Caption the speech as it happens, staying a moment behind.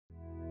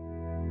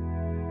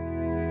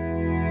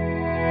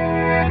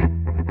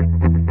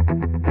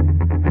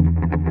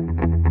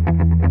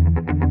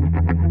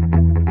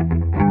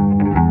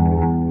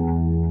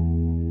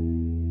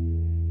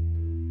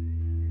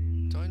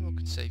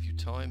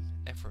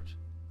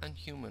and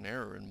human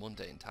error in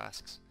mundane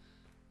tasks.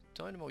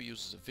 Dynamo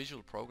uses a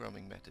visual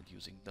programming method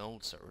using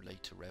nodes that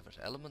relate to Revit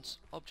elements,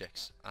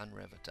 objects and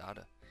Revit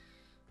data.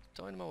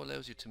 Dynamo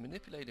allows you to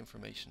manipulate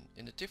information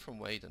in a different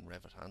way than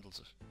Revit handles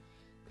it.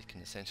 It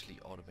can essentially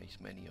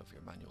automate many of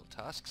your manual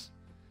tasks.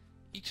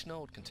 Each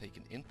node can take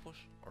an input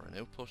or an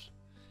output.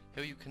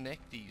 How you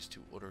connect these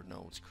to other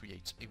nodes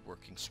creates a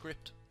working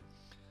script.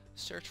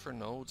 Search for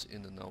nodes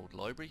in the node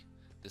library.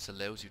 This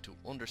allows you to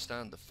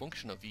understand the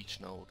function of each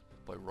node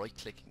by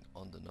right-clicking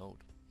on the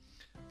node.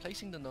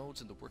 Placing the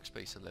nodes in the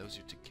workspace allows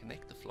you to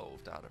connect the flow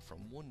of data from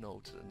one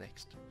node to the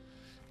next.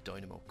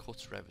 Dynamo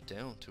cuts Revit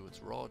down to its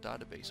raw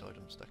database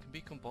items that can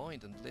be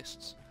combined in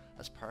lists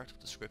as part of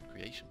the script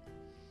creation.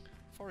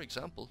 For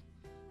example,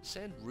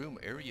 send room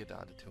area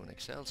data to an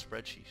Excel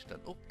spreadsheet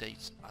that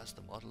updates as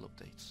the model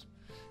updates.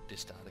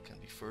 This data can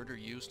be further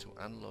used to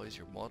analyze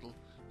your model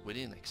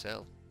within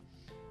Excel.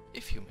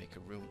 If you make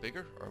a room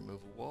bigger or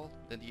move a wall,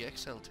 then the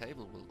Excel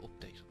table will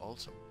update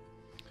also.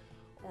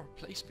 Or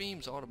place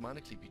beams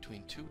automatically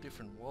between two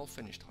different wall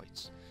finished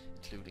heights,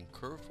 including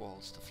curved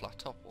walls to flat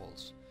top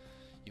walls.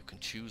 You can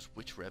choose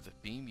which Revit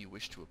beam you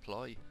wish to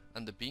apply,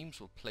 and the beams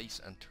will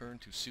place and turn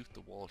to suit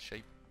the wall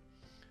shape.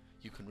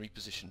 You can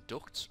reposition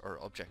ducts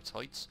or object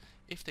heights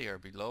if they are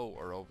below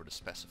or over the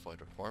specified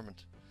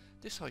requirement.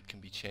 This height can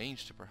be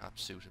changed to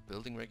perhaps suit a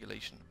building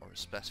regulation or a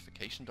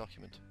specification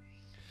document.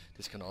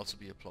 This can also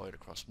be applied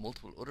across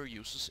multiple other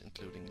uses,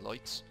 including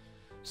lights,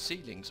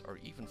 ceilings or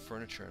even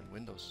furniture and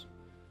windows.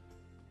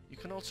 You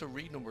can also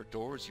renumber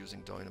doors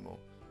using Dynamo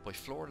by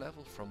floor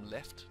level from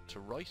left to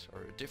right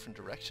or a different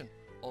direction,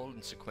 all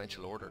in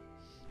sequential order.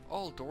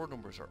 All door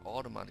numbers are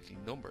automatically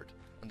numbered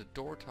and the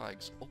door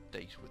tags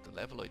update with the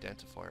level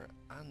identifier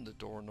and the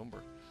door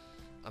number.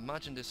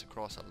 Imagine this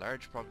across a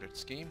large project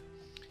scheme.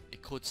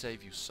 It could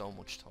save you so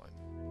much time.